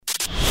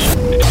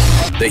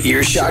The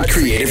Earshot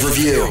Creative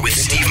Review with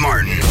Steve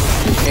Martin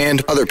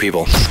and other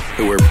people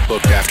who were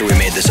booked after we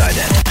made this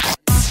ident.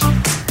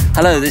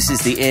 Hello, this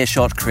is the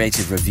Earshot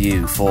Creative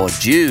Review for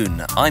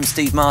June. I'm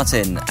Steve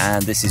Martin,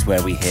 and this is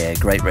where we hear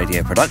great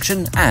radio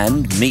production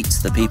and meet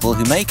the people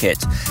who make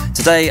it.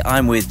 Today,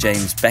 I'm with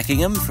James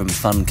Beckingham from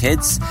Fun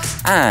Kids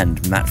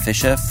and Matt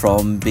Fisher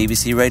from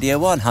BBC Radio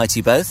 1. Hi to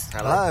you both.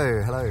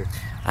 Hello.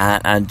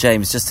 And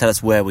James, just tell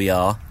us where we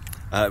are.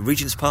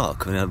 Regents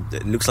Park.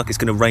 It looks like it's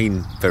going to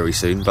rain very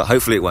soon, but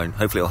hopefully it won't.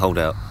 Hopefully it'll hold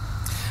out.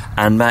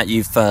 And Matt,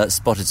 you've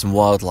spotted some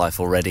wildlife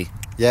already.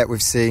 Yeah,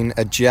 we've seen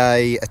a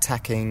jay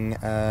attacking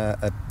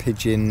a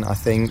pigeon, I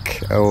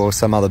think, or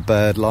some other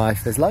bird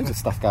life. There's loads of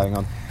stuff going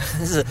on.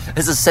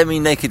 There's a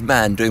semi-naked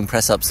man doing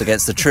press-ups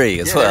against a tree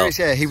as well.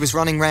 Yeah, he was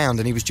running round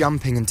and he was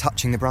jumping and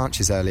touching the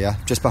branches earlier,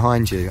 just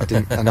behind you.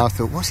 And I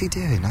thought, what's he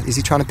doing? Is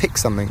he trying to pick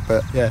something?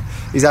 But yeah,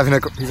 he's having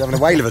a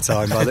whale of a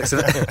time by the looks of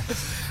it.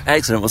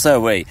 Excellent. Well, so are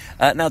we.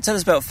 Now, tell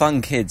us about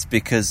Fun Kids,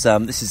 because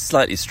this is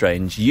slightly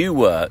strange. You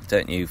work,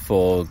 don't you,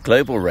 for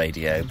Global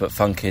Radio, but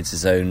Fun Kids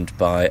is owned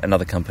by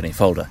another company,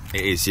 Folder.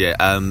 It is, yeah.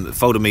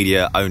 Folder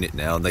Media own it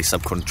now, and they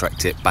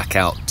subcontract it back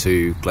out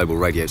to Global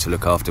Radio to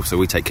look after. So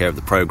we take care of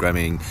the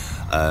programming,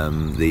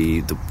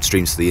 the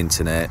streams to the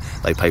internet.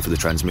 They pay for the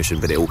transmission,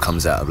 but it all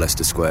comes out of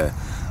Leicester Square.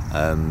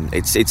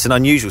 It's an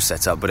unusual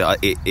setup, but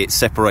it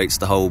separates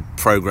the whole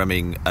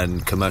programming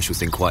and commercial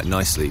thing quite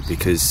nicely,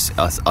 because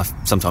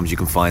sometimes you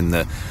can find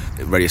that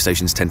radio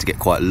stations tend to get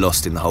quite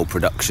lost in the whole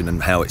production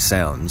and how it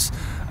sounds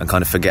and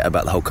kind of forget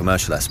about the whole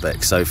commercial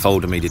aspect. So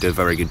Folder Media do a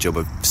very good job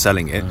of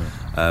selling it,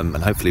 and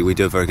hopefully we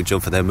do a very good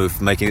job for them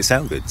of making it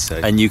sound good. So.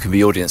 And you can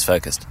be audience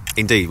focused?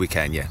 Indeed we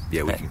can, yeah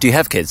we can. Do you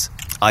have kids?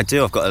 I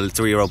do. I've got a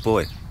 3-year-old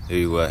boy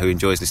who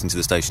enjoys listening to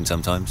the station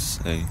sometimes.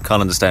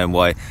 Can't understand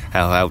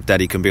how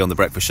Daddy can be on the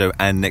breakfast show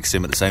and next to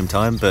him at the same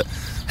time, but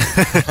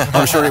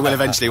I'm sure he will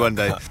eventually one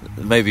day.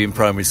 Maybe in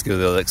primary school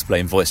they'll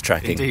explain voice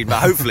tracking. Indeed,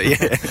 but hopefully,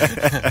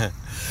 yeah.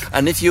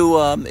 And if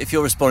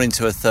you're responding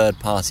to a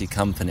third-party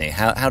company,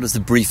 how does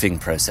the briefing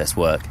process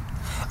work?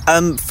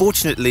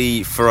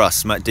 Fortunately for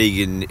us, Matt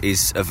Deegan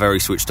is a very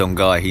switched-on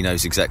guy. He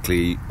knows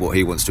exactly what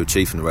he wants to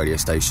achieve from the radio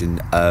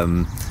station.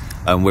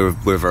 And we're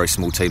a very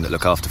small team that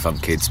look after Fun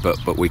Kids, but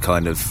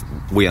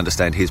we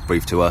understand his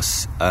brief to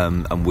us,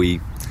 and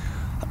we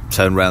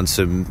turn around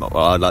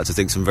I'd like to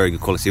think some very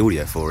good quality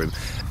audio for him.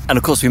 And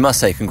of course we must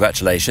say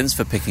congratulations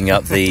for picking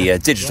up the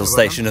Digital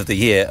Station of the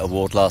Year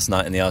award last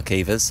night in the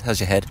Archivers. How's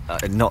your head?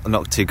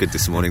 Not too good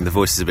this morning. The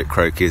voice is a bit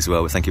croaky as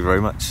well, but thank you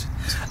very much.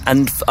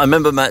 And I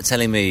remember Matt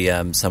telling me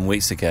some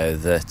weeks ago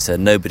that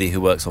nobody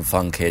who works on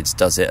Fun Kids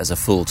does it as a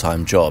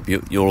full-time job.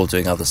 You're all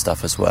doing other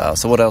stuff as well.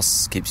 So what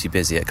else keeps you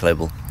busy at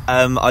Global?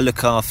 I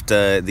look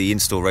after the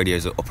install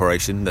radios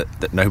operation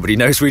that nobody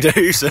knows we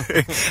do, so,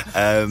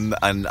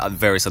 and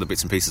various other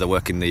bits and pieces. I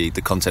work in the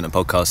content and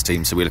podcast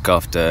team, so we look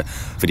after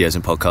videos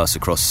and podcasts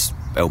across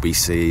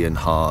LBC and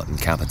Heart and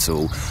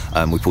Capital.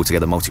 We pull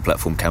together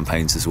multi-platform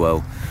campaigns as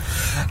well.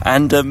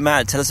 And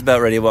Matt, tell us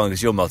about Radio 1,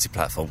 because you're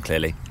multi-platform,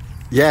 clearly.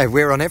 Yeah,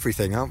 we're on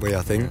everything, aren't we,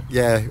 I think?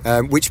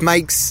 Yeah, which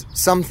makes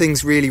some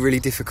things really, really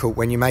difficult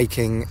when you're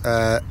making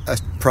a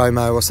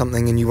promo or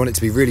something and you want it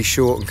to be really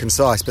short and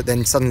concise, but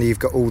then suddenly you've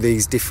got all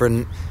these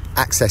different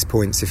access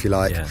points, if you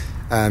like.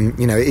 Yeah.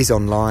 It is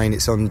online,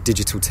 it's on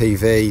digital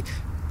TV.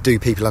 Do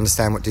people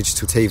understand what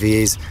digital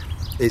TV is?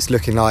 It's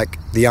looking like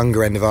the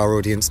younger end of our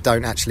audience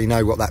don't actually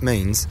know what that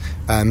means.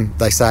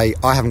 They say,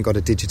 I haven't got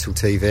a digital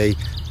TV,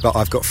 but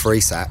I've got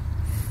FreeSat.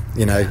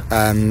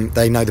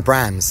 They know the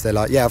brands. They're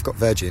like, yeah, I've got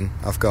Virgin,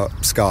 I've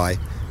got Sky,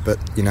 but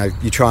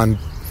you try and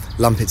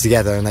lump it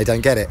together and they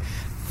don't get it.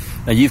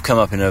 Now you've come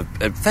up in a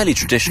fairly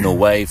traditional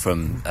way,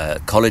 from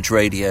college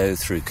radio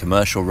through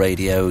commercial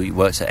radio. You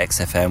worked at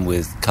XFM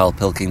with Carl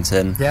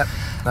Pilkington, and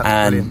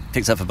brilliant.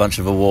 Picked up a bunch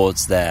of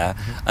awards there.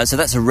 And so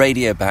that's a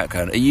radio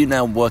background. Are you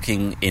now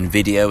working in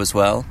video as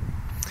well?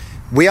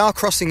 We are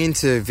crossing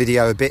into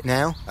video a bit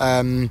now.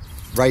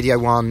 Radio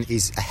 1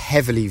 is a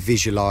heavily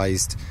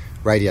visualised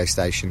radio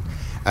station.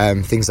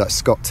 Things like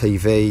Scott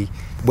TV,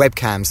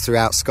 webcams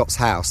throughout Scott's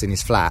house in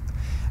his flat.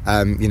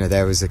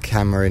 There was a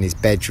camera in his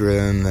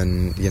bedroom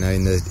and in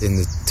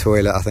the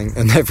toilet, I think,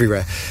 and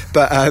everywhere.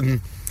 But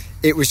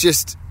it was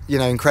just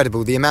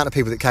incredible, the amount of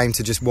people that came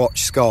to just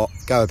watch Scott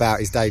go about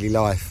his daily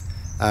life,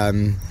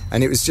 and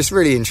it was just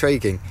really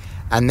intriguing.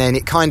 And then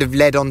it kind of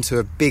led on to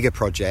a bigger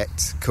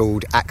project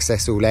called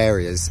Access All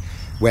Areas,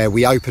 where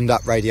we opened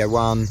up Radio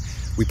 1.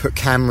 We put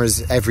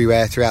cameras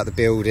everywhere throughout the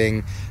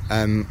building.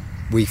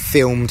 We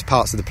filmed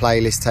parts of the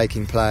playlist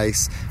taking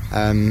place,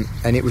 and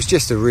it was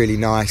just a really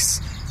nice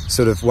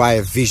sort of way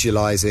of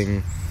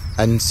visualising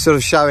and sort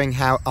of showing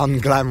how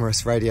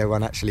unglamorous Radio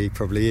 1 actually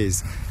probably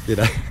is,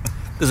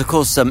 Because, of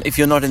course, if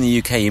you're not in the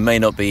UK, you may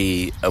not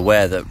be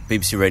aware that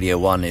BBC Radio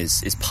 1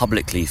 is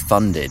publicly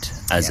funded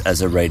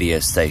as a radio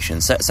station.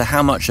 So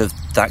how much of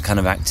that kind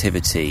of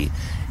activity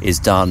is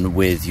done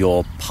with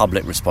your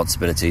public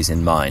responsibilities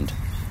in mind?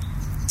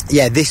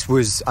 Yeah, this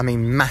was,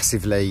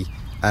 massively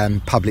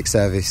public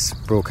service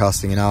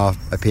broadcasting in our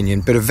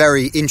opinion, but a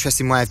very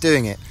interesting way of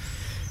doing it,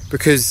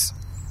 because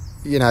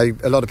you know,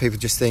 a lot of people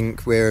just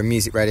think we're a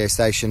music radio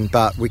station,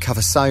 but we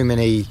cover so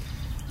many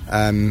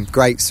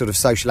great sort of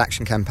social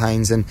action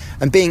campaigns, and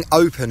being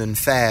open and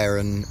fair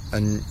and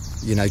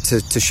you know,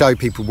 to show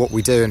people what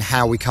we do and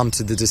how we come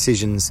to the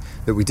decisions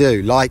that we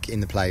do, like in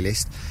the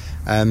playlist.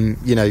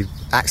 You know,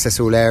 Access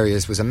All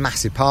Areas was a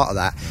massive part of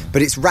that,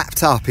 but it's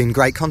wrapped up in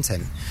great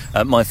content.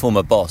 My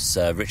former boss,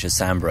 Richard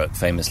Sambrook,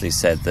 famously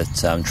said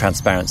that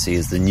transparency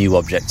is the new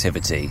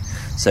objectivity.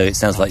 So it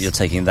sounds like you're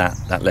taking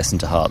that lesson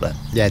to heart there.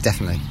 Yeah,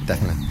 definitely.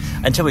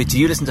 And tell me, do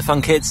you listen to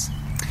Fun Kids?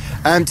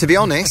 To be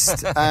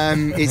honest,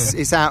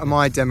 it's out of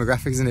my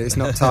demographic, isn't it? It's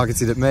not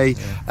targeted at me.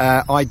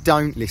 I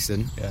don't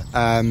listen.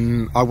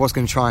 I was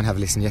going to try and have a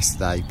listen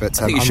yesterday, but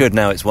I think you should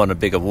now. It's won a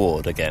big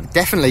award again.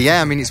 Definitely,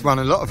 yeah. I mean, it's won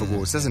a lot of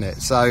awards, doesn't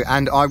it? So,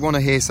 and I want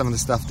to hear some of the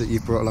stuff that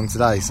you've brought along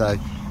today. So,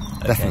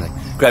 definitely.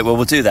 Great. Well,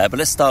 we'll do that. But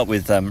let's start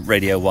with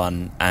Radio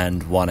 1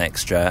 and 1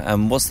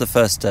 Xtra. What's the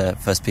first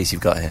piece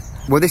you've got here?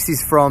 Well, this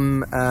is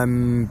from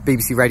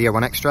BBC Radio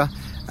 1 Xtra.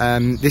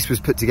 This was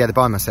put together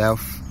by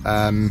myself.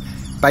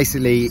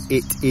 Basically,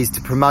 it is to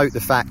promote the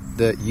fact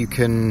that you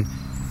can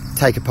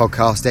take a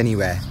podcast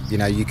anywhere. You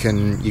know, you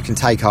can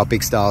take our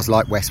big stars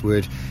like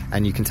Westwood,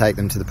 and you can take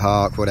them to the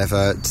park,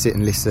 whatever, sit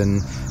and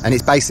listen. And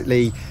it's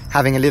basically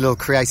having a little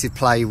creative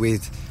play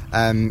with,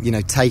 you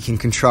know, taking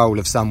control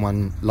of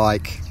someone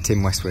like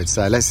Tim Westwood.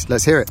 So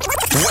let's hear it.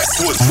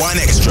 Westwood 1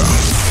 Xtra.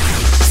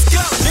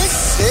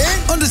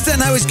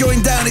 Understand how it's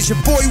going down. It's your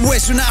boy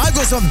Westwood. Now I've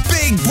got some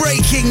big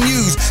breaking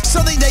news.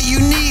 Something that you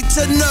need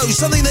to know.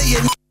 Something that you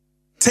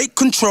take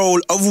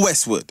control of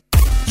Westwood.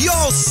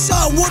 Yo,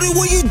 son, what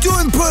are you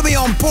doing? Put me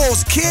on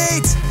pause,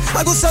 kid.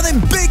 I got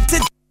something big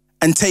to...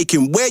 And take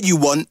him where you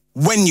want,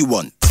 when you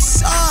want.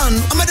 Son,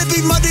 I'm gonna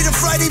be Monday to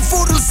Friday,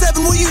 4 till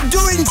 7. What are you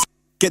doing?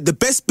 Get the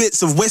best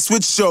bits of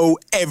Westwood's show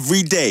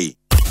every day.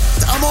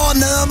 I'm on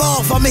and I'm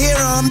off. I'm here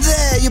and I'm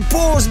there. You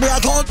pause me. I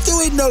can't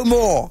do it no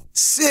more.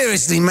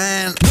 Seriously,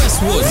 man.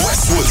 Westwood 1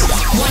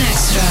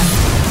 Xtra.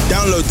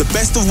 Download the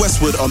best of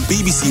Westwood on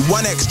BBC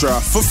 1 Xtra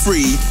for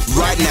free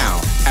right now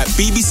at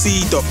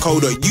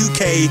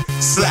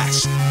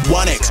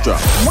bbc.co.uk/1extra.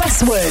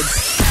 Westwood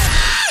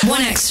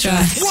 1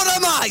 Xtra. What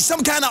am I?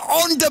 Some kind of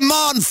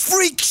on-demand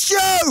freak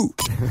show?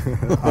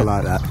 I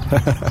like that.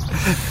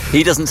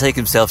 He doesn't take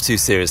himself too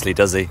seriously,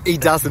 does he? He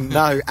doesn't,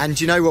 no.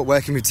 And you know what?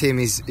 Working with Tim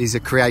is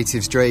a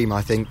creative's dream,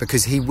 I think,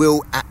 because he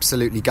will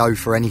absolutely go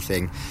for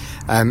anything.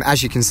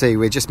 As you can see,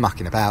 we're just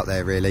mucking about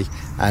there, really.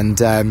 And...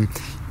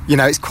 you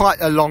know, it's quite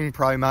a long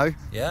promo.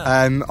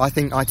 Yeah. I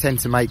think I tend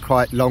to make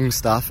quite long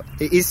stuff.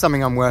 It is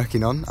something I'm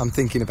working on. I'm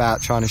thinking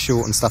about trying to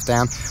shorten stuff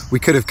down. We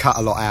could have cut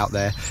a lot out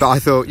there, but I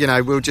thought, you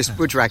know, we'll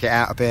drag it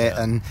out a bit.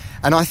 Yeah.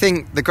 And I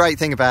think the great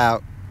thing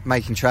about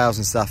making trails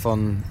and stuff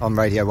on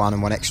Radio 1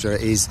 and 1 Xtra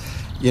is,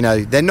 you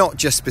know, they're not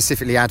just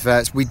specifically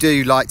adverts. We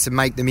do like to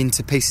make them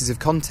into pieces of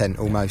content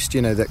almost,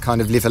 you know, that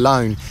kind of live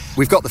alone.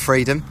 We've got the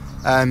freedom,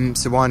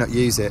 so why not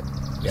use it?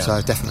 Yeah.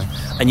 So definitely.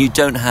 And you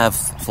don't have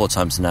 4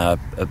 times an hour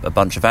a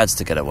bunch of ads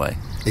to get away.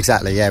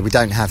 Exactly, yeah, we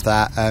don't have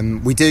that.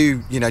 We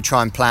do, you know,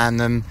 try and plan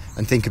them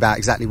and think about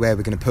exactly where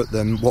we're going to put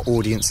them, what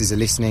audiences are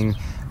listening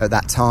at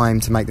that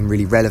time to make them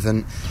really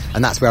relevant.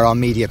 And that's where our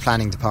media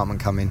planning department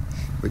come in,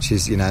 which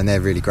is, you know, and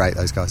they're really great,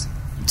 those guys.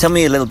 Tell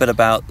me a little bit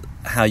about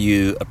how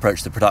you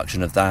approach the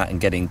production of that and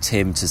getting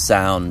Tim to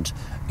sound,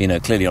 you know,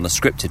 clearly on a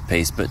scripted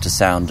piece, but to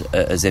sound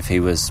as if he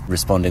was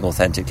responding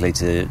authentically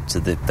to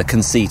the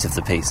conceit of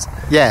the piece.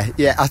 Yeah,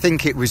 I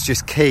think it was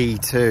just key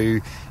to,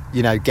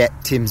 you know, get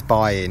Tim's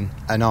buy-in,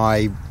 and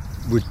I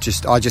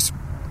just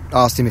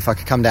asked him if I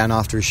could come down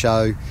after a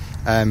show.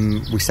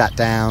 We sat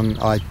down,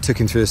 I took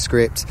him through a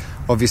script.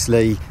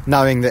 Obviously,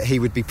 knowing that he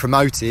would be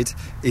promoted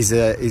is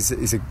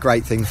a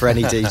great thing for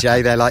any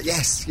DJ. They're like,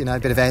 yes, you know, a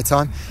bit of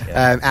airtime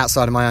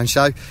outside of my own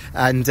show.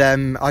 And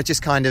I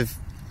just kind of,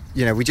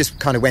 you know, we just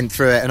kind of went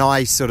through it, and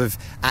I sort of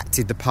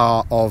acted the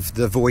part of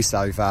the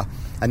voiceover,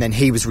 and then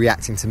he was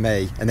reacting to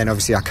me, and then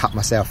obviously I cut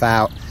myself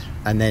out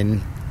and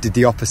then did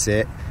the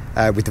opposite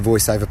with the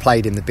voiceover,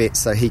 played in the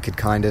bits so he could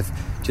kind of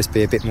just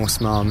be a bit more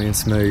smarmy and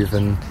smooth.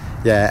 And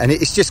yeah, and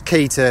it's just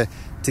key to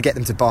get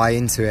them to buy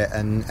into it,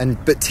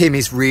 but Tim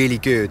is really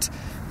good,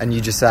 and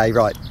you just say,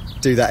 right,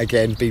 do that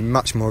again, be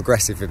much more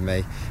aggressive with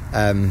me,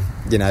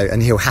 you know,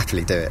 and he'll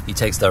happily do it. He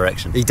takes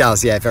direction. He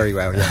does, yeah, very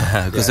well,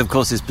 yeah. Because of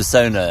course his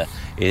persona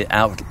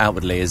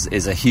outwardly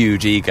is a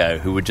huge ego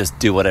who would just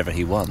do whatever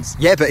he wants.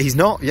 Yeah, but he's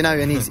not, you know,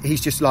 and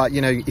he's just like,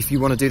 you know, if you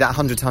want to do that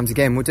 100 times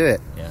again, we'll do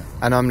it. Yeah.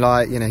 And I'm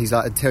like, you know, he's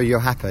like, until you're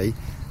happy,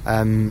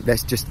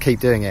 let's just keep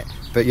doing it.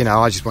 But, you know,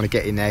 I just want to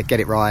get in there, get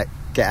it right,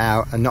 get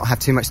out, and not have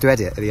too much to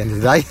edit at the end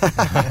of the day.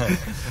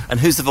 And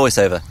who's the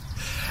voiceover?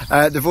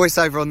 The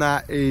voiceover on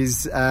that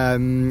is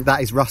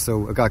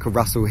Russell, a guy called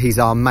Russell. He's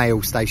our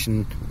male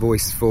station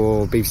voice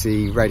for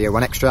BBC Radio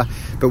 1 Xtra,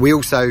 but we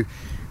also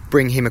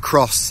bring him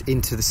across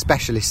into the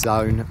specialist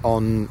zone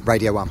on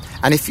Radio 1.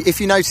 And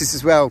if you notice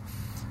as well,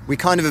 we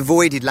kind of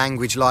avoided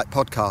language like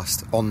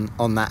podcast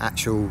on that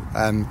actual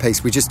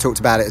piece. We just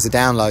talked about it as a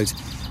download,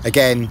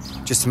 again,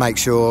 just to make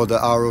sure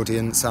that our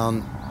audience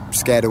aren't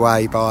scared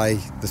away by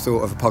the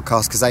thought of a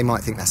podcast, because they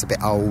might think that's a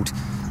bit old,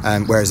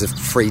 whereas a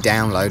free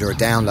download or a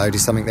download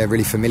is something they're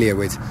really familiar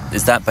with.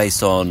 Is that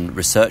based on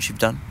research you've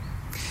done?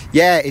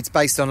 Yeah, it's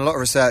based on a lot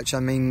of research. I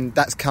mean,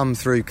 that's come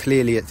through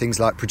clearly at things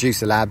like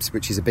Producer Labs,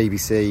 which is a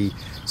BBC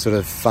sort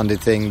of funded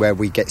thing where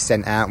we get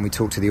sent out and we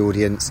talk to the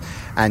audience.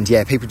 And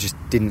yeah, people just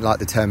didn't like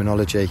the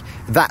terminology.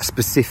 That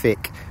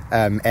specific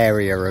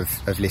area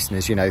of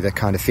listeners, you know, the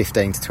kind of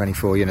 15 to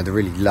 24, you know, the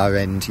really low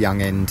end,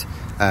 young end,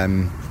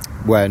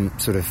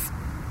 weren't sort of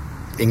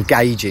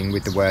engaging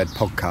with the word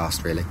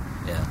podcast, really.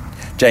 Yeah.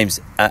 James,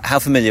 how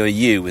familiar are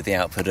you with the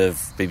output of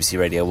BBC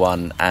Radio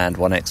 1 and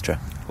 1Xtra?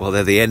 Well,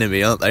 they're the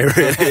enemy, aren't they,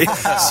 really?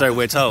 So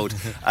we're told.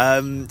 I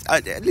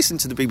listen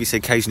to the BBC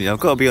occasionally. I've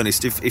got to be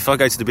honest, if I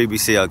go to the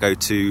BBC, I'll go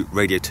to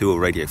Radio 2 or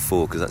Radio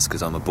 4,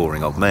 because I'm a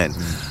boring old man.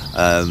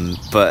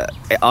 But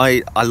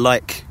I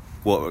like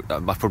what... I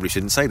probably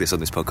shouldn't say this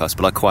on this podcast,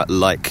 but I quite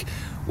like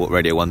what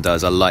Radio 1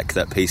 does. I like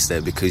that piece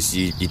there, because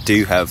you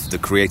do have the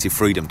creative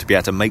freedom to be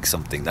able to make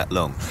something that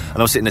long. And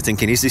I was sitting there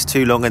thinking, is this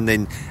too long? And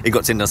then it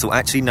got to the end and I thought,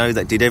 actually, no,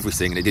 that did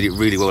everything. And it did it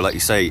really well, like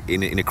you say,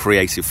 in a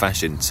creative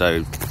fashion.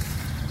 So...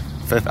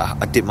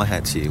 I dip my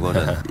hat to you. Well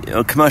done.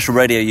 On commercial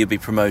radio, you'd be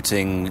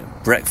promoting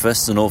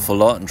breakfast an awful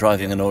lot and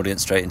driving an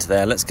audience straight into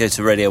there. Let's go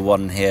to Radio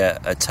 1 here,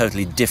 a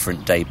totally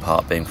different day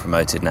part being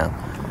promoted now.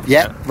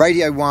 Yeah,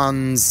 Radio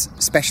 1's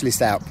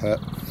specialist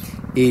output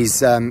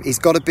is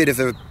got a bit of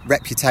a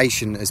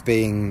reputation as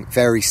being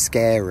very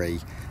scary.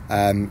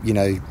 You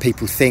know,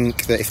 people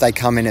think that if they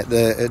come in at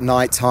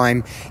night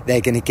time, they're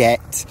going to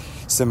get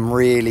some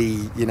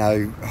really, you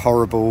know,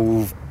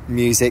 horrible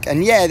music.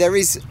 And yeah, there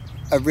is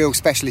a real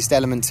specialist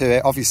element to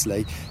it,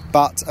 obviously,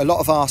 but a lot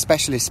of our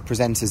specialist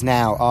presenters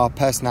now are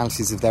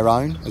personalities of their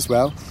own as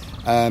well.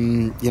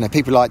 You know,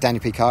 people like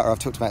Daniel P. Carter, I've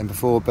talked about him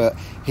before, but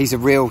he's a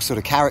real sort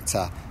of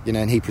character, you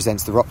know, and he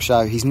presents the rock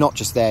show. He's not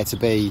just there to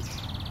be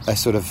a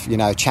sort of, you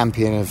know,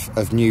 champion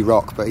of new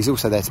rock, but he's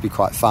also there to be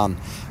quite fun.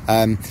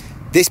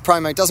 This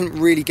promo doesn't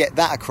really get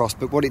that across,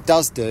 but what it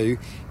does do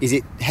is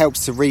it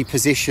helps to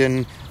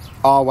reposition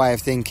our way of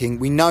thinking.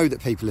 We know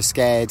that people are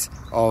scared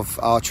of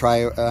our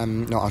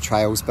not our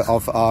trails, but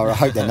of our... I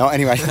hope they're not,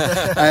 anyway.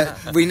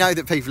 We know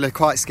that people are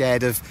quite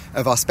scared of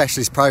our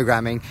specialist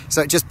programming,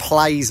 so it just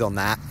plays on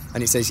that,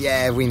 and it says,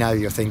 yeah, we know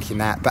you're thinking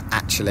that, but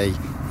actually,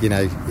 you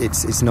know,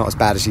 it's not as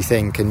bad as you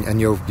think, and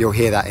you'll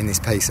hear that in this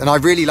piece. And I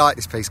really like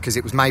this piece because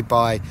it was made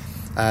by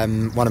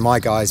one of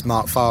my guys,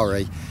 Mark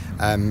Farey,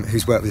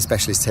 who's worked with the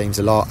specialist teams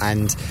a lot,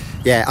 and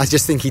yeah, I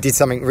just think he did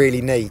something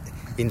really neat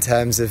in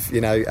terms of, you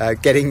know,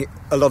 getting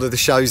a lot of the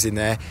shows in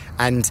there,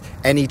 and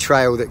any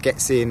trail that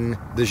gets in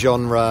the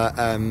genre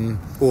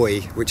oi,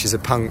 which is a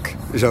punk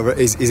genre,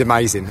 is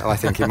amazing, I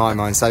think, in my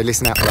mind. So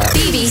listen out for that.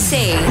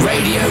 BBC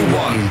Radio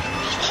 1.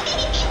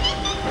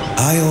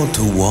 I ought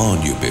to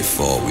warn you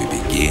before we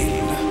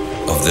begin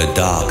of the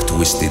dark,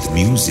 twisted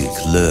music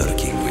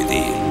lurking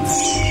within.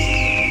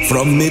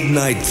 From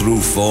midnight through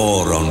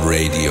 4 on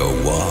Radio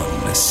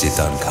 1, sit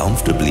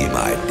uncomfortably,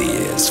 my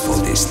dears, for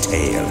this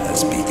tale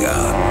has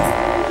begun.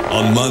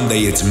 On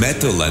Monday it's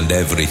metal and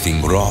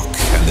everything rock,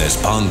 and there's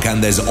punk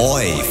and there's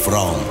oi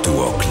from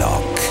 2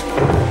 o'clock.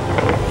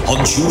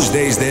 On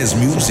Tuesdays there's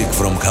music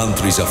from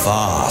countries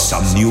afar,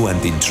 some new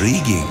and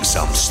intriguing,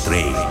 some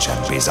strange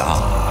and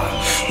bizarre.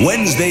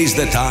 Wednesday's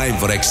the time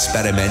for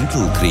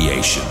experimental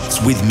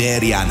creations with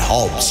Mary Ann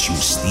Hobbs, Hugh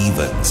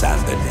Stevens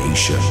and the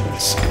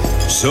Nations.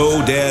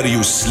 So dare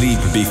you sleep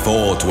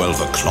before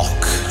 12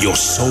 o'clock. Your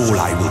soul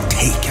I will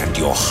take and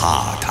your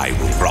heart I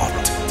will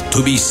rot.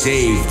 To be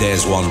saved,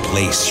 there's one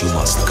place you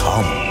must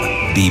come.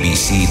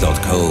 bbc.co.uk/Radio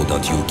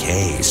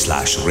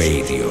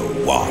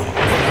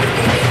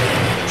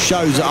 1.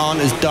 Shows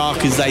aren't as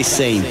dark as they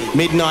seem.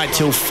 Midnight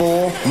till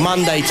 4,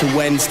 Monday to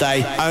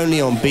Wednesday,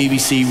 only on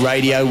BBC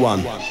Radio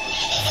 1.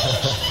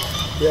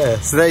 Yeah,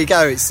 so there you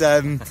go. It's,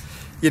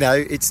 you know,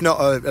 it's not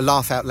a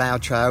laugh out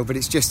loud trail, but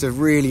it's just a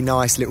really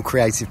nice little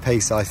creative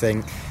piece, I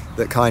think,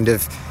 that kind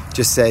of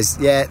just says,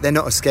 yeah, they're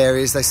not as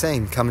scary as they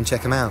seem. Come and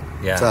check them out.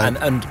 Yeah, so,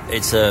 and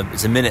it's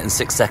a minute and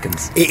 6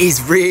 seconds. It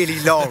is really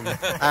long.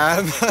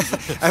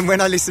 And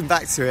when I listen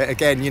back to it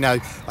again, you know,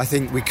 I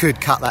think we could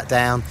cut that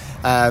down.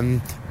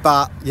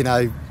 But, you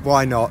know,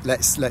 why not?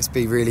 Let's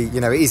be really,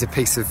 you know, it is a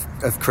piece of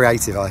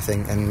creative, I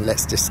think, and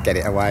let's just get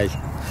it away.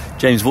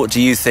 James, what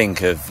do you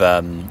think of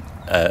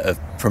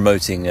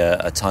promoting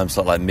a time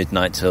slot like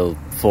midnight till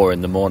 4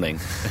 in the morning?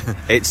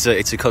 It's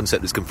a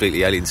concept that's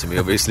completely alien to me,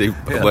 obviously.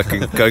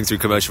 Going through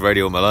commercial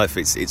radio all my life,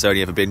 it's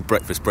only ever been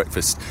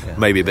breakfast,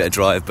 maybe a bit of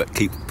drive, but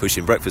keep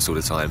pushing breakfast all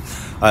the time.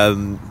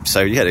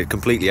 So yeah, a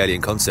completely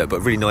alien concept,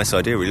 but really nice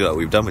idea. Really like what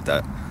we've done with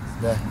that.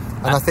 Yeah,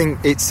 and I think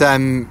it's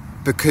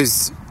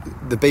because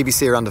the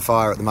BBC are under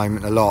fire at the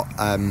moment a lot,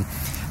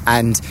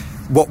 and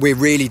what we're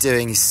really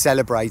doing is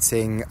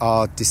celebrating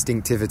our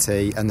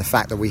distinctivity and the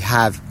fact that we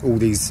have all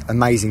these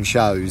amazing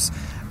shows,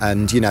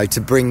 and, you know, to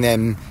bring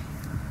them,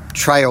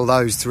 trail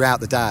those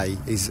throughout the day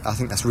is, I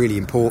think that's really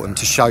important,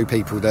 to show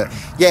people that,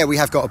 yeah, we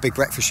have got a big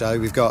breakfast show,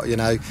 we've got, you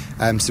know,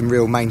 some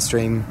real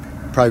mainstream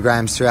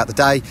programmes throughout the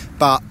day,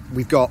 but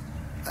we've got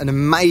an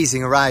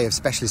amazing array of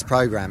specialist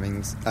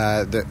programming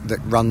that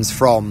runs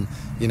from,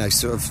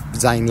 sort of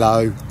Zane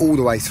Lowe all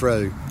the way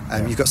through.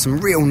 You've got some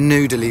real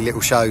noodly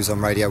little shows on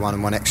Radio 1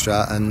 and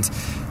 1Xtra, and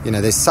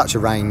there's such a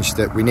range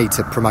that we need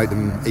to promote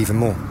them even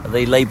more. Are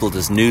they labelled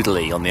as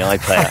noodly on the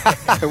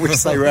iPlayer? I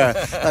wish they were.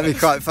 That'd be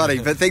quite funny.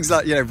 But things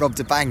like, Rob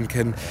de Bank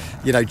and,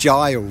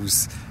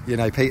 Giles,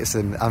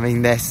 Peterson, I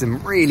mean, there's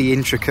some really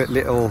intricate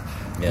little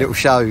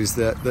shows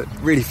that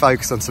really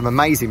focus on some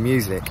amazing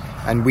music,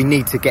 and we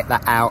need to get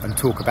that out and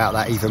talk about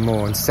that even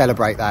more and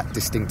celebrate that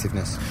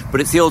distinctiveness.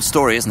 But it's the old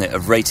story, isn't it,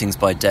 of ratings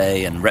by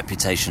day and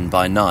reputation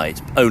by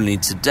night. Only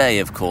today,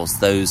 of course,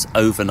 those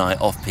overnight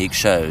off-peak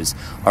shows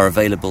are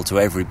available to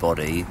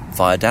everybody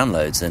via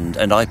downloads and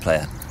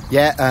iPlayer.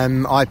 Yeah,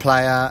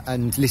 iPlayer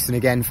and Listen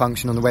Again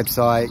function on the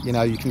website.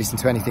 You can listen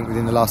to anything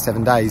within the last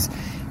 7 days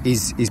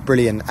is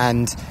brilliant.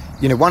 And,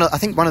 I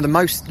think one of the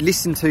most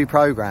listened to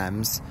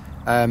programmes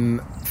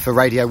for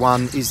Radio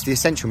 1 is the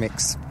Essential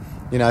Mix.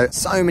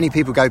 So many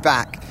people go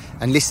back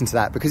and listen to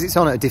that because it's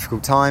on at a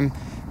difficult time,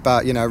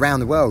 but around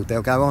the world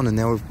they'll go on and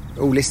they'll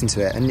all listen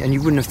to it, and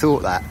you wouldn't have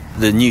thought that.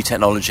 The new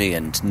technology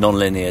and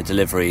non-linear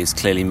delivery is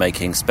clearly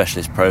making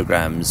specialist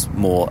programmes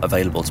more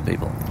available to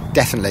people.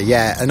 Definitely,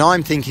 yeah. And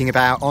I'm thinking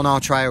about, on our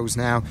trails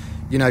now,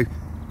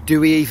 do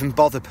we even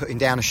bother putting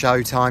down a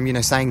show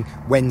time, saying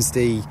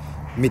Wednesday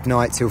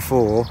midnight till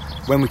 4,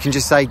 when we can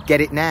just say get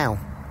it now?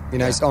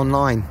 It's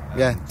online.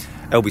 Yeah.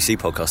 LBC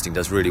podcasting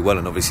does really well,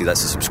 and obviously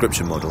that's a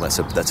subscription model, that's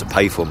a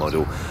pay-for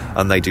model,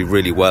 and they do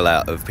really well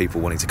out of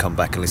people wanting to come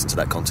back and listen to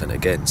that content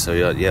again. So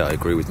yeah, I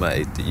agree with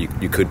Matt.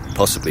 You could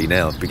possibly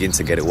now begin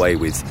to get away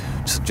with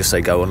just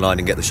say go online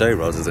and get the show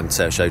rather than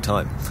say a show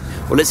time.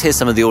 Well, let's hear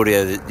some of the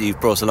audio that you've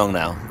brought along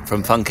now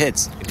from Fun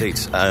Kids. Indeed.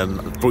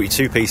 I've brought you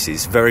 2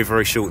 pieces, very,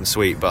 very short and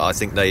sweet, but I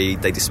think they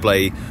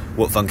display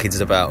what Fun Kids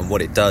is about and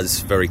what it does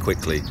very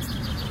quickly.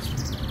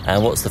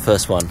 And what's the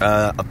first one?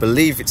 I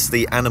believe it's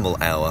the Animal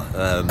Hour,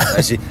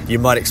 as you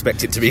might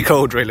expect it to be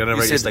called, really, on a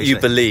radio station. You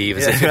believe,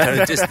 as if you're trying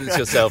to distance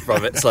yourself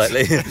from it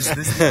slightly.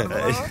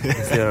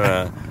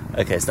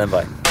 Okay, stand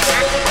by.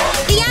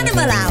 The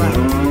Animal Hour.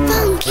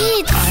 Fun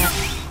Kids.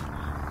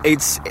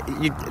 There's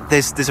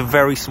a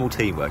very small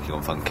team working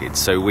on Fun Kids,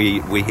 so we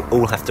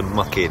all have to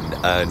muck in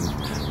and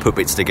put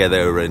bits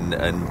together and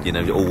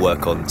all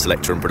work on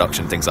selector and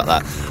production, things like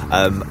that.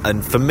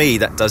 And for me,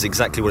 that does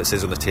exactly what it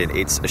says on the tin.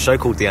 It's a show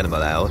called The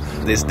Animal Hour.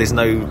 There's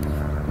no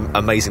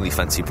amazingly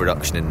fancy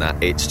production in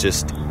that. It's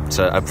just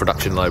a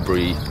production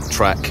library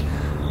track.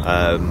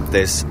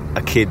 There's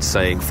a kid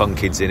saying Fun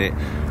Kids in it,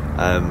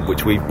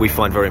 which we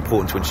find very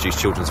important to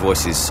introduce children's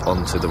voices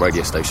onto the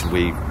radio station.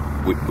 We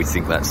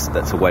think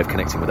that's a way of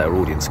connecting with our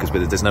audience, because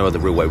there's no other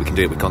real way we can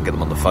do it. We can't get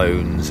them on the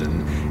phones,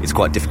 and it's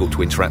quite difficult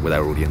to interact with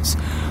our audience.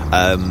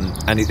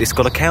 And it's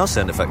got a cow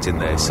sound effect in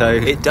there. So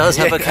it does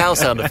have a cow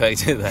sound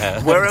effect in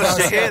there. Where else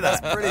do you hear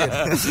that? That's brilliant.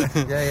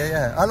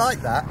 Yeah. I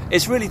like that.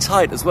 It's really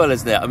tight as well,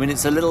 isn't it? I mean,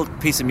 it's a little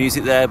piece of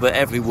music there, but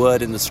every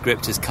word in the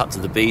script is cut to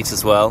the beat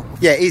as well.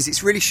 Yeah, it is.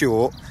 It's really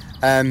short.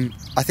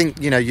 I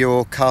think,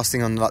 your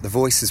casting on the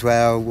voice as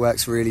well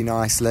works really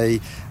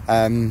nicely.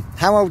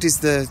 How old is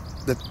the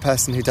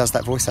person who does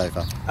that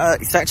voiceover?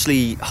 It's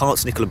actually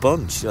Heart's Nicola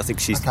Bond. I think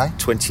she's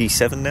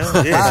 27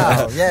 now. Yeah.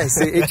 Wow, yes.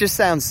 It just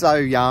sounds so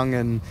young,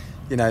 and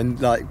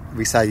like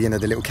we say, the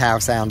little cow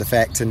sound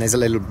effect, and there's a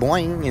little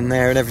boing in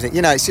there and everything.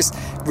 It's just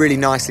really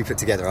nicely put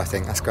together, I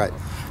think. That's great.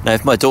 Now,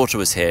 if my daughter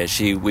was here,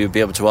 we would be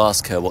able to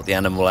ask her what the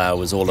Animal Hour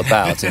was all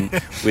about, and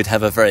we'd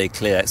have a very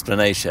clear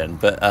explanation,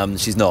 but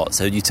she's not,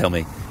 so you tell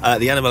me.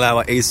 The Animal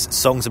Hour is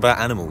songs about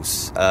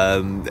animals.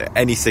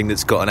 Anything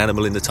that's got an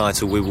animal in the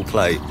title, we will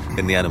play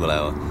in the Animal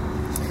Hour.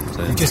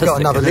 So. You've just got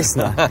another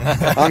listener.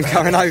 I'm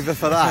coming over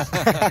for that.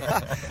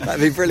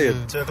 That'd be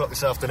brilliant. 2:00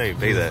 this afternoon,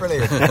 be there.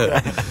 Brilliant.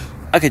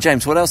 Okay,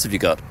 James, what else have you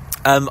got?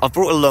 I've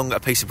brought along a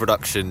piece of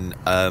production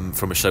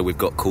from a show we've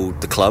got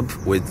called The Club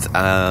with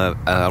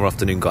our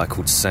afternoon guy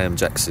called Sam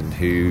Jackson,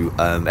 who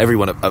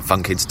everyone at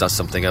Fun Kids does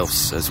something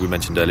else, as we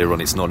mentioned earlier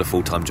on. It's not a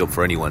full-time job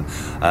for anyone.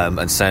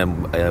 And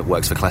Sam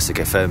works for Classic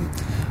FM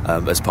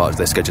as part of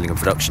their scheduling and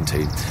production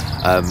team.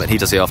 And he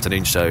does the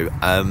afternoon show.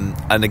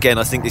 And again,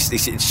 I think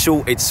it's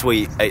short, it's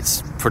sweet,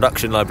 it's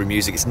production library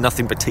music. It's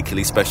nothing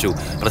particularly special,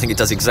 but I think it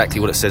does exactly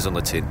what it says on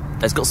the tin.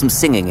 It's got some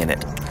singing in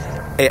it.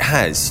 It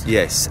has,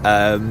 yes.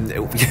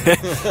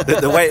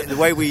 The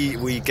way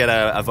we get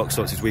our Vox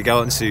Pops is we go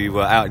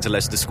out into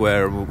Leicester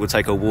Square, and we'll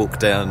take a walk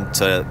down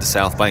to the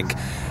South Bank,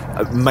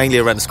 mainly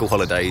around the school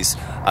holidays,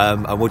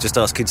 and we'll just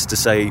ask kids to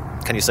say,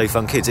 can you say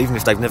Fun Kids, even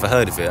if they've never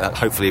heard of it.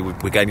 Hopefully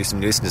we're gaining some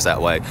new listeners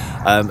that way,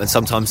 and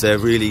sometimes they're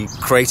really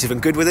creative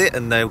and good with it,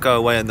 and they'll go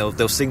away and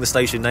they'll sing the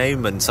station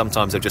name, and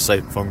sometimes they'll just say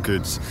Fun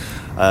Kids.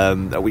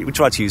 We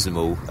try to use them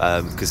all,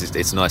 because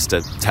it's nice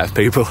to have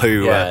people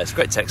who... it's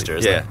great texture,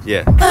 isn't it?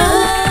 Yeah.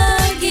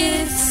 I'm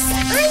in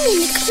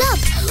the club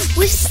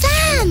with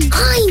Sam.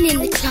 I'm in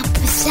the club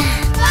with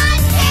Sam.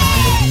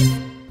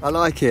 I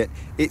like it.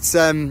 It's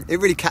it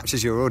really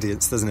captures your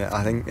audience, doesn't it?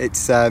 I think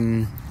it's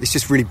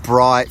just really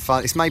bright,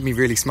 fun. It's made me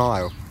really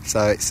smile.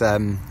 So it's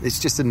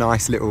just a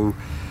nice little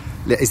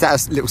Is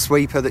that a little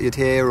sweeper that you'd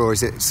hear, or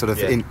is it sort of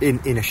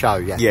in a show?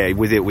 Yeah,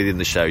 within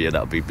the show. Yeah,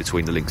 that'll be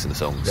between the links and the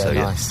songs. Yeah, so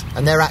nice.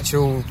 And they're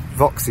actual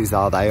voxes,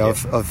 are they,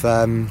 of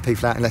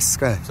people out in Leicester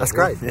Square? That's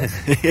great. Yeah.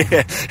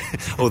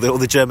 All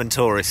the German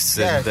tourists.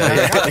 Yeah, and, in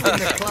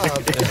the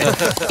club.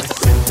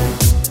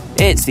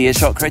 It's the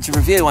Earshot Creative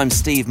Review. I'm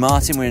Steve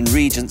Martin. We're in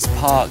Regents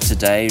Park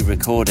today,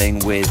 recording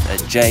with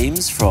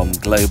James from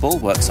Global,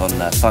 works on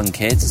Fun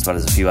Kids as well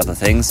as a few other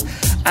things,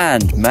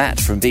 and Matt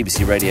from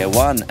BBC Radio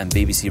 1 and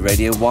BBC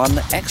Radio 1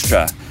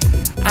 Xtra.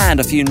 And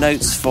a few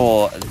notes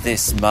for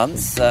this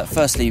month.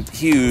 Firstly,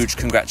 huge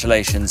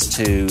congratulations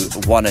to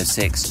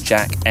 106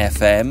 Jack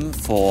FM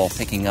for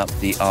picking up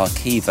the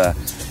Arkiva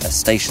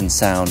Station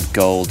Sound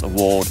Gold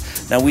Award.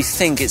 Now, we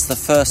think it's the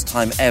first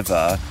time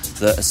ever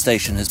that a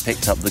station has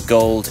picked up the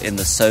gold in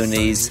the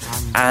Sonys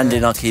and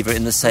in Arkiva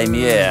in the same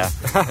year.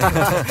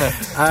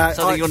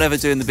 Something you'll never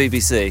do in the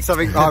BBC.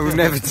 Something I will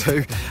never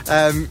do.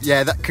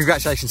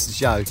 Congratulations to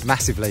Joe,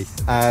 massively.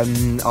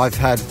 I've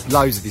heard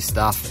loads of his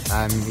stuff.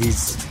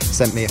 He's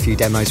sent me a few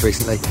demos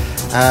recently.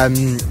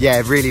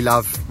 Really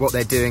love what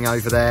they're doing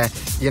over there.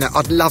 You know,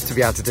 I'd love to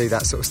be able to do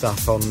that sort of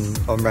stuff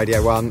on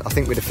Radio 1. I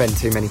think we'd offend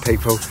too many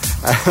people.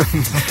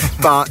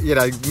 But, you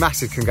know,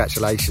 massive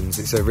congratulations.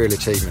 It's a real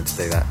achievement to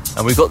do that.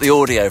 And we've got the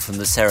audio from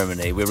the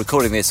ceremony. We're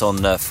recording this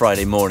on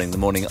Friday morning, the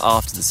morning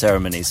after the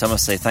ceremony. So I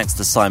must say thanks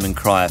to Simon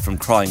Cryer from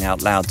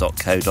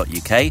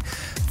cryingoutloud.co.uk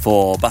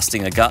for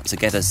busting a gut to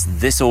get us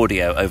this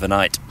audio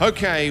overnight.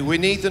 OK, we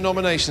need the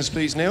nominations,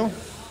 please, Neil.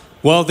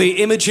 Well,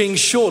 the imaging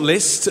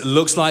shortlist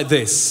looks like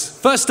this.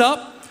 First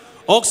up,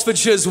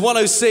 Oxfordshire's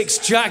 106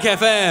 Jack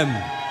FM.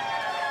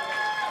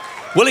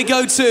 Will it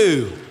go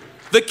to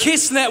the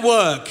KISS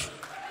Network?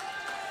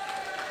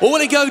 Or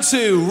will it go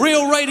to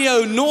Real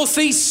Radio North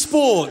East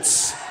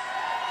Sports?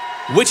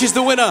 Which is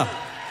the winner?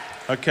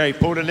 OK,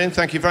 Paul and Lynn,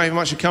 thank you very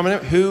much for coming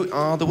up. Who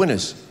are the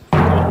winners? It's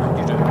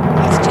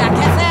Jack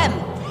FM.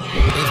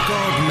 If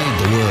God made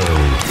the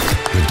world,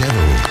 the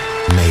devil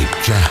made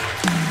Jack.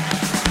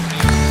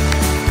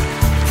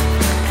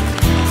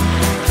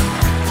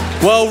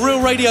 Well,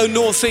 Real Radio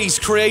North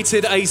East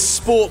created a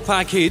sport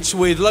package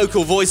with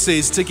local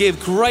voices to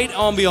give great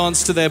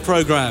ambience to their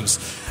programmes.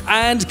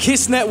 And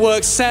KISS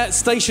Network's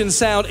station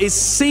sound is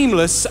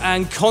seamless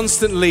and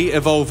constantly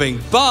evolving.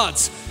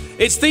 But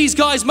it's these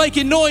guys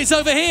making noise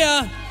over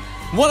here.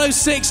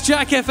 106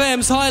 Jack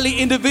FM's highly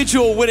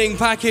individual winning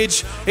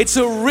package. It's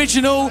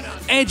original,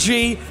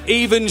 edgy,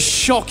 even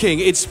shocking.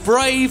 It's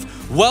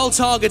brave,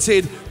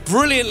 well-targeted,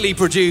 brilliantly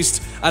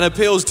produced, and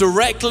appeals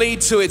directly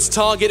to its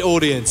target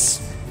audience.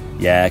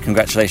 Yeah,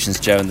 congratulations,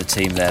 Joe and the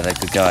team there. They're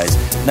good guys.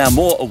 Now,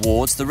 more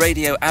awards. The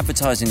Radio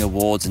Advertising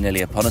Awards are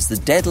nearly upon us. The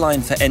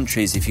deadline for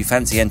entries, if you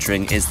fancy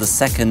entering, is the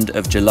 2nd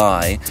of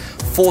July.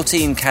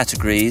 14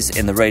 categories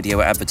in the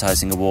Radio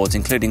Advertising Awards,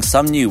 including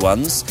some new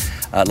ones,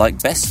 like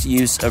Best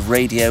Use of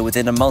Radio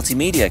Within a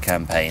Multimedia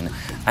Campaign.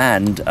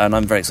 And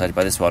I'm very excited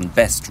by this one,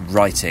 Best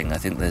Writing. I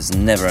think there's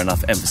never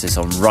enough emphasis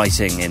on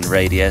writing in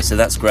radio, so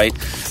that's great.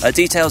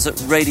 Details at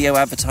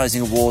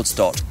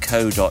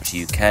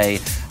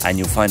radioadvertisingawards.co.uk, and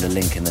you'll find a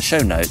link in the show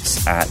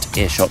notes at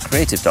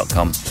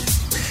earshotcreative.com.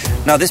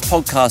 Now, this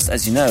podcast,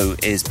 as you know,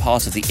 is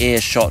part of the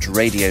Earshot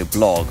radio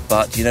blog,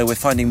 but, you know, we're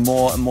finding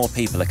more and more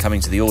people are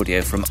coming to the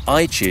audio from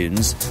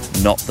iTunes,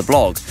 not the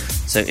blog.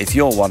 So if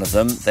you're one of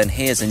them, then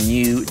here's a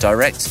new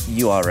direct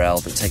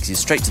URL that takes you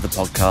straight to the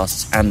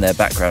podcasts and their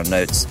background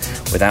notes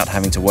without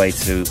having to wade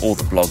through all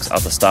the blog's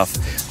other stuff.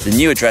 The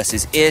new address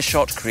is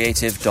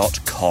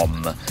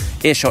earshotcreative.com.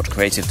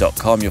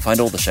 earshotcreative.com. You'll find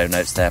all the show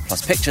notes there,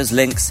 plus pictures,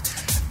 links,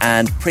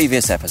 and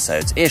previous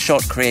episodes.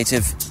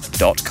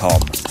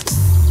 earshotcreative.com.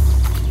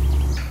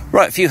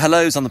 Right, a few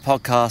hellos on the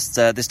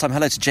podcast. This time,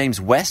 hello to James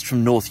West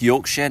from North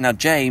Yorkshire. Now,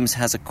 James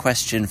has a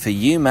question for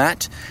you,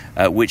 Matt,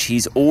 which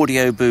he's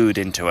audio-booed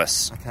into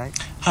us. Okay.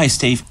 Hi,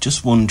 Steve.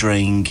 Just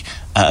wondering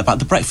about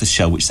the breakfast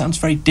show, which sounds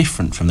very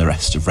different from the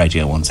rest of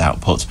Radio 1's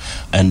output,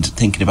 and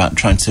thinking about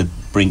trying to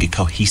bring a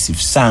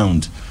cohesive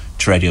sound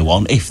to Radio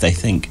 1, if they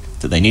think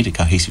that they need a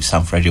cohesive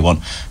sound for Radio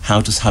 1. How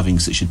does having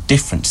such a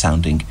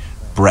different-sounding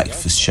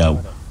breakfast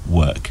show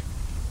work?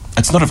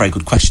 It's not a very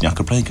good question. I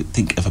could probably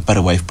think of a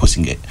better way of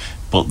putting it,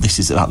 but this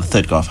is about the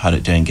third go I've had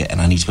at doing it,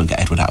 and I need to go and get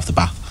Edward out of the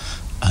bath.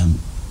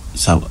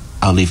 So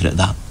I'll leave it at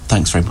that.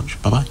 Thanks very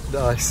much. Bye-bye.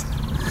 Nice.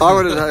 I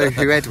want to know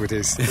who Edward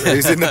is,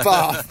 who's in the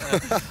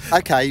bath.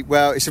 OK,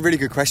 well, it's a really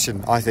good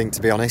question, I think,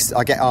 to be honest.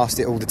 I get asked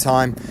it all the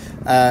time.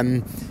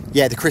 The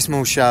Chris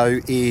Moore show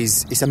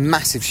it's a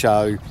massive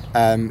show.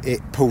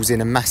 It pulls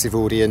in a massive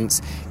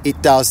audience.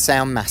 It does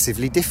sound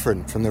massively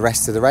different from the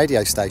rest of the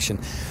radio station.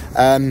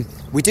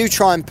 We do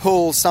try and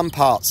pull some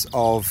parts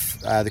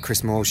of the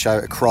Chris Moore show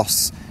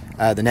across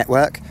the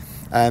network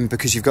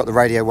because you've got the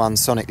Radio 1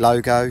 Sonic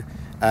logo,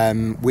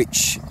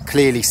 which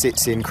clearly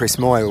sits in Chris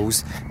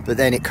Moyles, but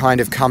then it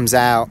kind of comes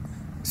out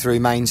through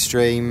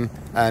mainstream.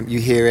 You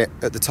hear it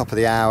at the top of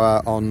the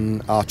hour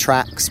on our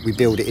tracks. We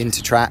build it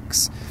into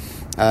tracks.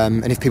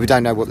 And if people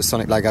don't know what the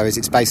Sonic logo is,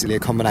 it's basically a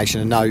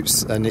combination of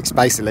notes, and it's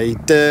basically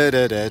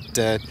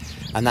da-da-da-da,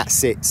 and that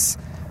sits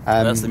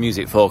That's the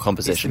Music 4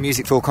 composition. It's the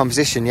Music 4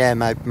 composition, yeah,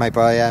 made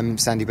by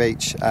Sandy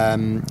Beach.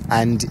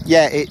 And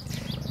yeah,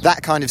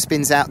 that kind of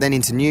spins out then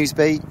into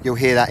Newsbeat. You'll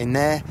hear that in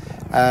there.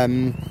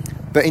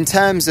 But in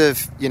terms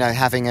of,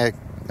 having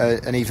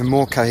an even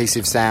more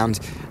cohesive sound,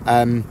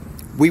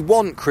 we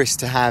want Chris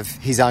to have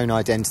his own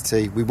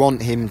identity. We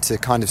want him to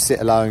kind of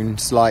sit alone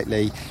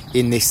slightly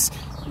in this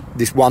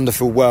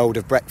wonderful world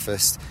of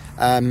breakfast.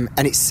 And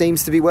it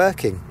seems to be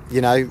working.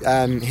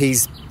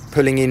 He's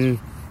pulling in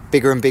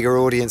bigger and bigger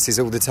audiences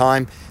all the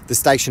time. The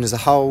station as a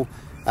whole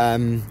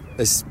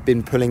has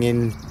been pulling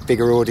in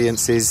bigger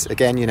audiences.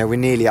 Again, we're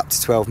nearly up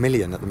to 12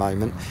 million at the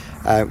moment,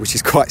 which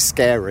is quite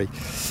scary.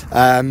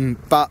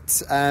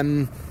 But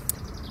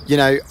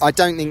I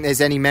don't think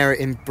there's any merit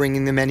in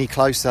bringing them any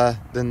closer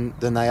than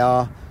they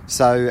are.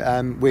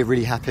 So we're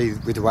really happy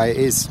with the way it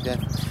is. Yeah.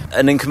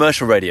 And in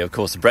commercial radio, of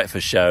course, the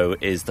breakfast show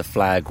is the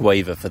flag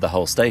waver for the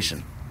whole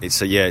station. It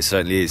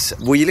certainly is.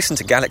 Well, you listen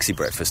to Galaxy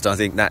Breakfast, I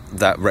think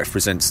that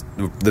represents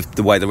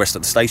the way the rest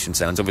of the station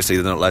sounds. Obviously,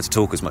 they're not allowed to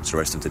talk as much the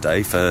rest of the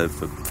day for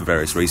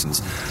various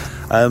reasons.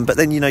 But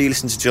then, you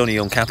listen to Johnny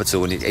on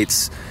Capital, and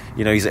it's,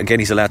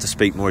 he's allowed to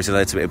speak more, he's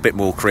allowed to be a bit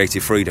more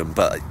creative freedom,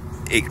 but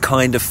it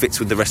kind of fits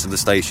with the rest of the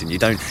station.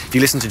 If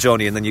you listen to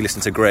Johnny and then you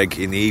listen to Greg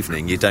in the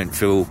evening, you don't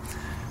feel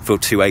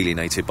too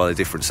alienated by the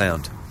different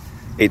sound.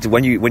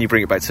 When you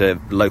bring it back to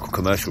local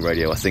commercial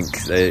radio, I think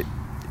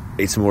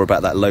it's more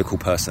about that local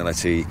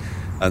personality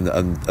and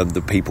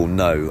the people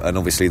know. And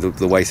obviously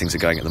the way things are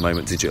going at the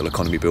moment, digital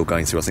economy bill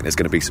going through, I think there's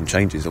going to be some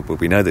changes. Well,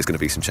 we know there's going to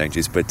be some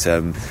changes, but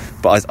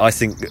I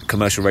think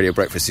commercial radio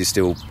breakfast is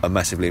still a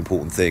massively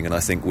important thing, and I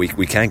think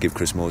we can give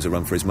Chris Moores a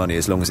run for his money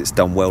as long as it's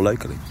done well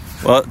locally.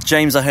 Well,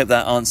 James, I hope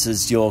that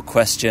answers your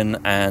question,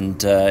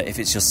 and if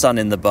it's your son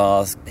in the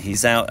bath,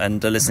 he's out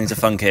and listening to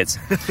Fun Kids.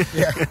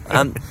 Yeah.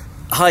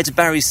 Hi to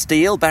Barry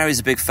Steele.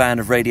 Barry's a big fan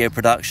of radio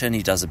production.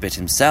 He does a bit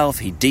himself,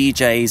 he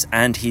DJs,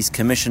 and he's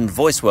commissioned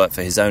voice work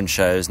for his own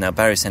shows. Now,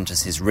 Barry sent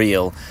us his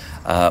reel,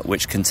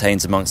 which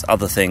contains, amongst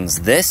other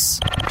things, this.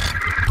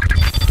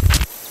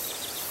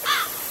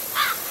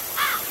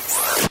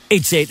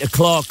 It's 8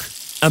 o'clock,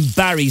 and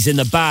Barry's in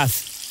the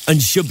bath,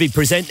 and should be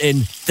presenting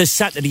the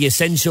Saturday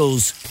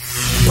Essentials.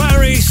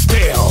 Barry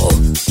Steele.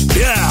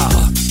 Yeah,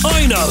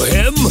 I know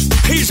him.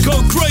 He's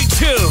got great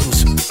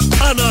tunes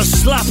and a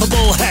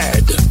slappable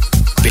head.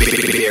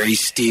 Barry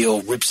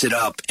Steele rips it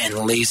up and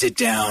lays it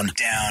down.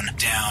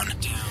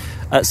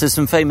 So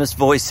some famous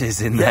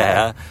voices in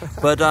there,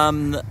 but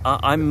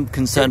I'm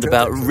concerned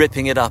about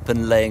ripping it up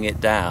and laying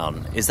it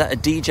down. Is that a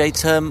DJ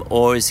term,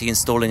 or is he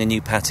installing a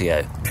new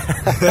patio?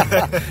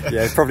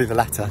 Yeah, probably the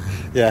latter.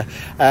 Yeah,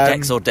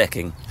 Decks or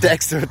decking?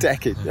 Decks or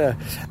decking. Yeah,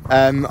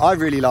 I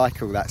really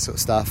like all that sort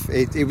of stuff.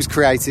 It was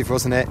creative,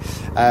 wasn't it?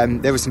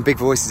 There were some big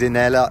voices in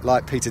there,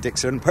 like Peter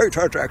Dixon. I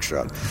don't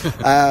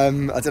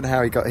know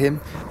how he got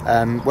him.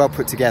 Well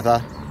put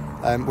together.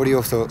 What are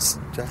your thoughts,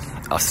 Jeff?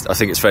 I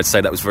think it's fair to say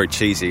that was very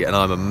cheesy, and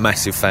I'm a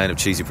massive fan of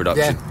cheesy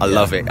production. I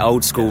love it.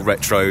 Old school,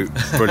 retro,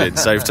 brilliant.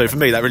 So for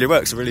me, that really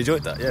works. I really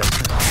enjoyed that, yeah.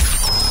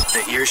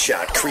 The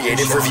Earshot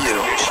Creative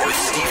Review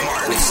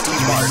with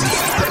Steve Martin.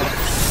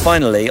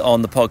 Finally,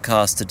 on the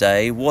podcast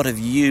today, what have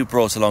you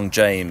brought along,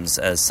 James,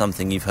 as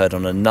something you've heard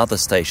on another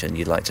station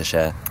you'd like to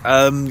share?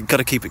 Got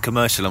to keep it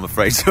commercial, I'm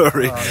afraid,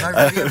 sorry.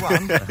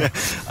 The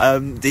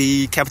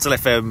Capital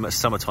FM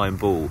Summertime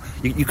Ball.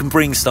 You can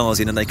bring stars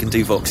in and they can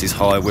do voxes,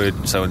 hi, we're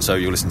so-and-so,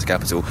 you'll listen to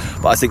Capital.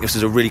 But I think this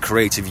is a really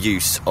creative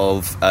use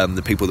of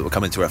the people that were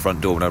coming to our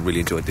front door, and I really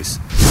enjoyed this.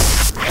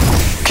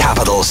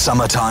 Capital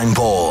Summertime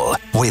Ball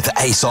with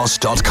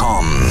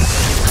ASOS.com.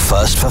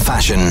 First for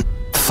fashion,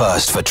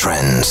 first for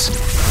trends.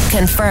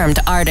 Confirmed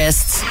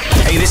artists.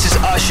 Hey, this is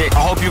Usher.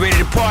 I hope you're ready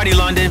to party,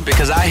 London,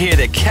 because I hear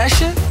that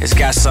Kesha has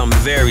got something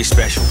very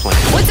special planned.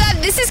 What's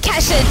up? This is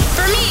Kesha.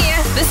 For me,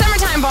 the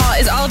Summertime Ball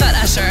is all about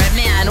Usher.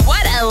 Man,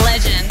 what a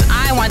legend.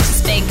 I want to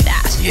spank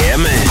that. Yeah,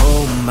 man.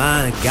 Oh,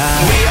 my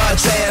God. We are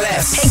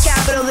JLS. Hey,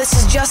 Capital, this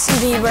is Justin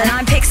Bieber, and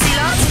I'm Pixie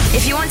Lott.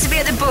 If you want to be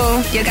at the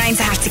ball, you're going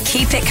to have to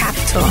keep it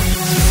Capital.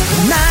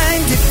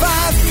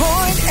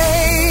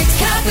 95.8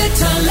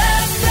 Capital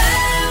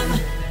FM.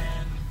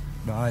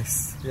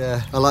 Nice.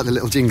 Yeah, I like the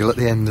little jingle at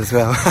the end as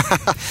well.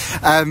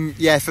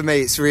 Yeah, for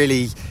me, it's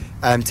really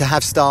to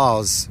have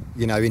stars,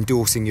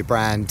 endorsing your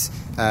brand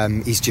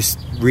is just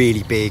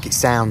really big. It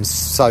sounds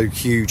so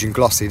huge and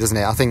glossy, doesn't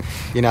it? I think,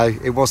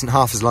 it wasn't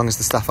half as long as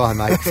the stuff I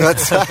make,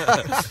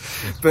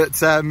 but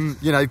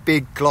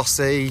big,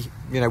 glossy,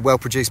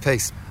 well-produced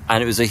piece.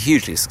 And it was a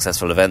hugely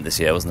successful event this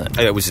year, wasn't it?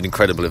 Yeah, it was an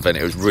incredible event.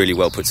 It was really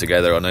well put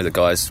together. I know the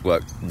guys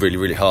worked really,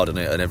 really hard on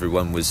it, and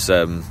everyone was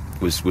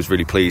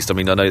really pleased. I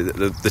mean, I know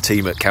that the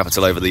team at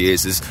Capital over the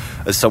years has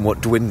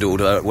somewhat dwindled.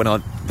 When I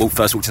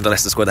first walked into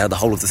Leicester Square, they had the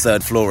whole of the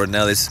third floor, and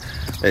now there's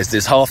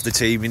half the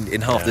team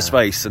in half the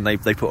space, and they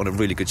put on a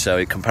really good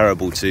show,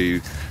 comparable to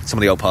some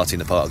of the old Party in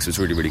the Parks. It was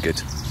really, really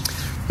good.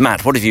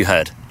 Matt, what have you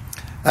heard?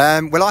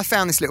 Well, I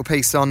found this little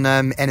piece on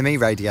NME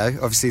Radio.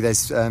 Obviously,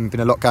 there's been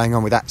a lot going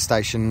on with that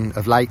station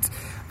of late.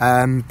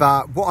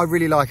 But what I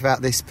really like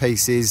about this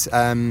piece is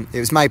it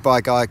was made by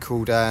a guy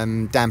called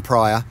Dan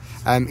Pryor.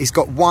 It's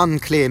got one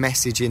clear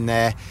message in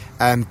there,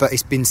 but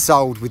it's been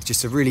sold with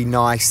just a really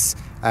nice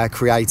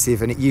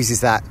creative, and it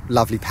uses that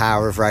lovely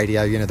power of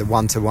radio, you know, the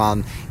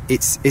one-to-one.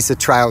 It's a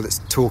trail that's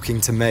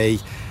talking to me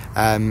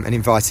and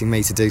inviting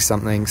me to do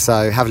something.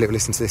 So have a little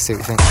listen to this, see what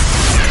you think.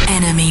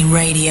 NME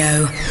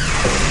Radio.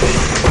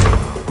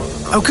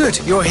 Oh good,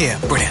 you're here.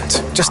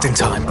 Brilliant. Just in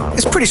time.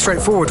 It's pretty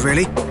straightforward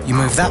really. You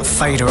move that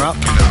fader up,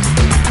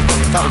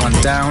 that one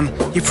down.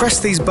 You press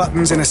these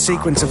buttons in a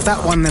sequence of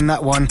that one, then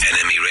that one,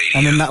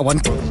 and then that one.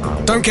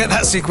 Don't get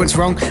that sequence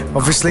wrong.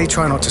 Obviously,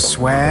 try not to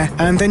swear,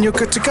 and then you're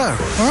good to go.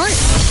 Alright?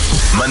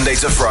 Monday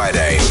to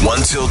Friday,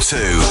 1 till 2,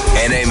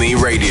 NME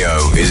Radio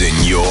is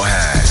in your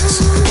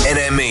hands.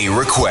 NME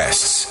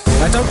requests.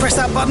 Now don't press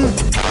that button.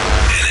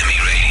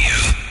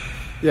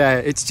 Yeah,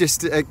 it's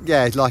just,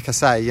 like I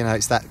say, you know,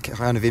 it's that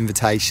kind of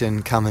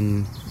invitation, come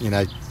and, you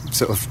know,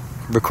 sort of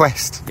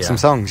request some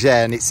songs,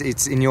 and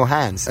it's in your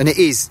hands. And it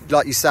is,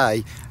 like you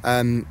say,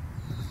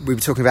 we were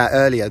talking about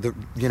earlier, that,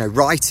 you know,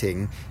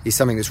 writing is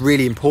something that's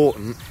really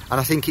important, and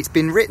I think it's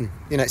been written,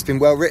 you know, it's been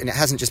well written, it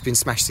hasn't just been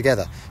smashed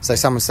together. So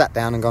someone sat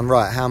down and gone,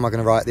 right, how am I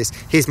going to write this?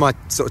 Here's my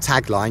sort of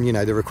tagline, you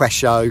know, the request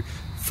show,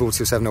 4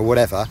 till 7 or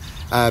whatever,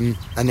 and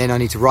then I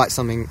need to write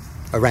something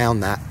around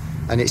that.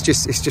 And it's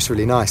just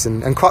really nice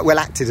and quite well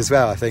acted as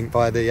well, I think,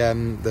 by the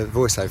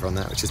voiceover on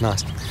that, which is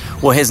nice.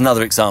 Well, here's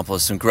another example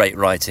of some great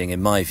writing, in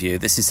my view.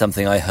 This is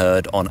something I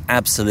heard on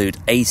Absolute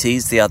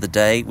 80s the other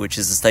day, which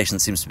is a station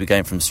that seems to be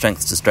going from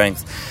strength to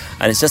strength.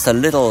 And it's just a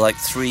little, like,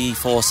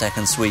 3-4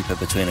 second sweeper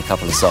between a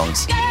couple of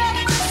songs.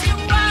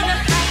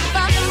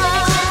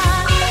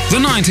 The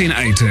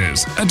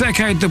 1980s, a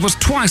decade that was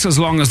twice as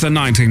long as the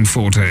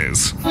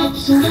 1940s.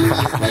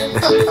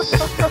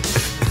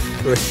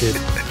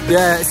 Wicked.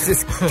 Yeah, it's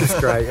just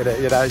great, isn't it?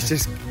 You know, it's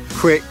just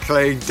quick,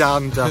 clean,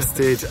 done,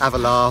 dusted, have a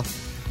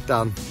laugh,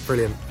 done.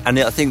 Brilliant. And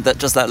I think that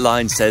just that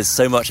line says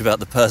so much about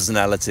the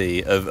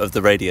personality of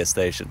the radio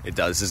station. It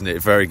does, doesn't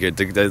it? Very good.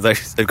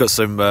 They've got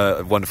some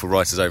wonderful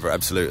writers over at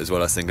Absolute as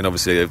well, I think, and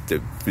obviously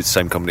they're the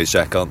same company as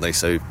Jack, aren't they?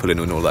 So pulling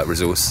in all that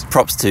resource.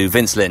 Props to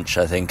Vince Lynch,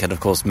 I think, and of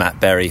course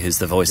Matt Berry, who's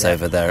the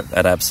voiceover there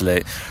at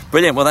Absolute.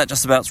 Brilliant. Well, that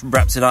just about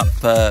wraps it up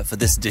for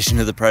this edition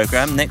of the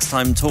programme. Next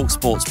time, Talk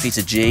Sports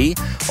Peter G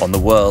on the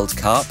World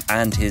Cup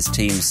and his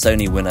team's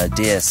Sony winner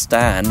Dear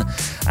Stan.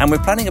 And we're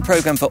planning a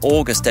programme for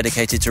August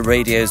dedicated to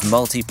radio's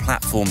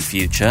multi-platform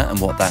future and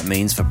what that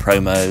means for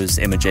promos,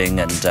 imaging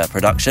and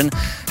production.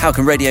 How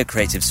can radio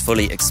creatives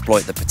fully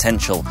exploit the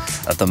potential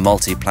of the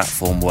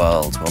multi-platform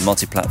world? Well,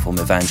 multi-platform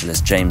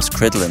evangelist James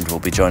Cridland will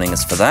be joining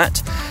us for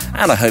that,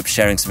 and I hope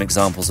sharing some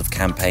examples of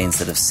campaigns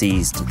that have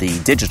seized the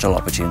digital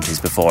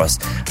opportunities before us,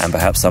 and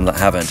perhaps some that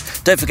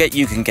haven't. Don't forget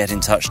you can get in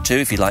touch too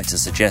if you'd like to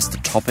suggest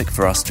a topic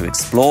for us to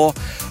explore,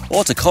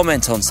 or to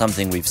comment on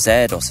something we've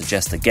said, or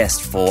suggest a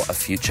guest for a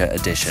future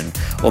edition.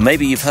 Or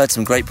maybe you've heard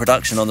some great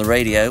production on the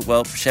radio.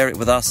 Well, share it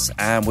with us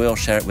and we'll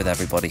share it with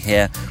everybody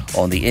here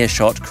on the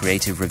Earshot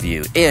Creative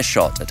Review.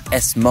 Earshot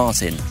at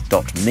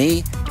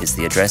smartin.me is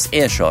the address,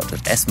 earshot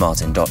at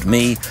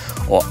smartin.me,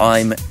 or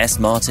I'm S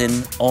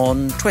Martin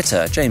on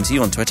Twitter. James, are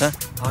you on Twitter?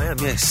 I am,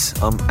 yes.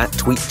 I'm at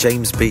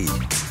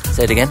tweetjamesb.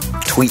 Say it again.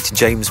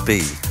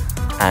 tweetjamesb.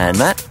 And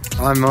Matt?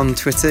 I'm on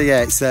Twitter,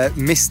 yeah, it's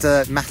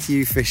Mr.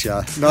 Matthew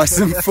Fisher. Nice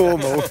and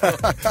formal.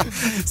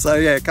 So,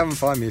 yeah, come and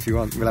find me if you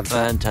want. We'll have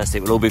time.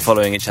 Fantastic. We'll all be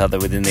following each other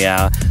within the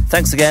hour.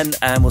 Thanks again,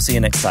 and we'll see you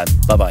next time.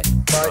 Bye-bye.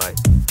 Bye.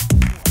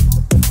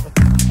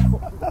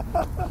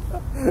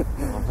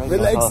 The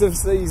legs have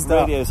seized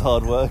up. Radio's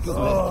hard work, isn't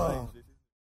it?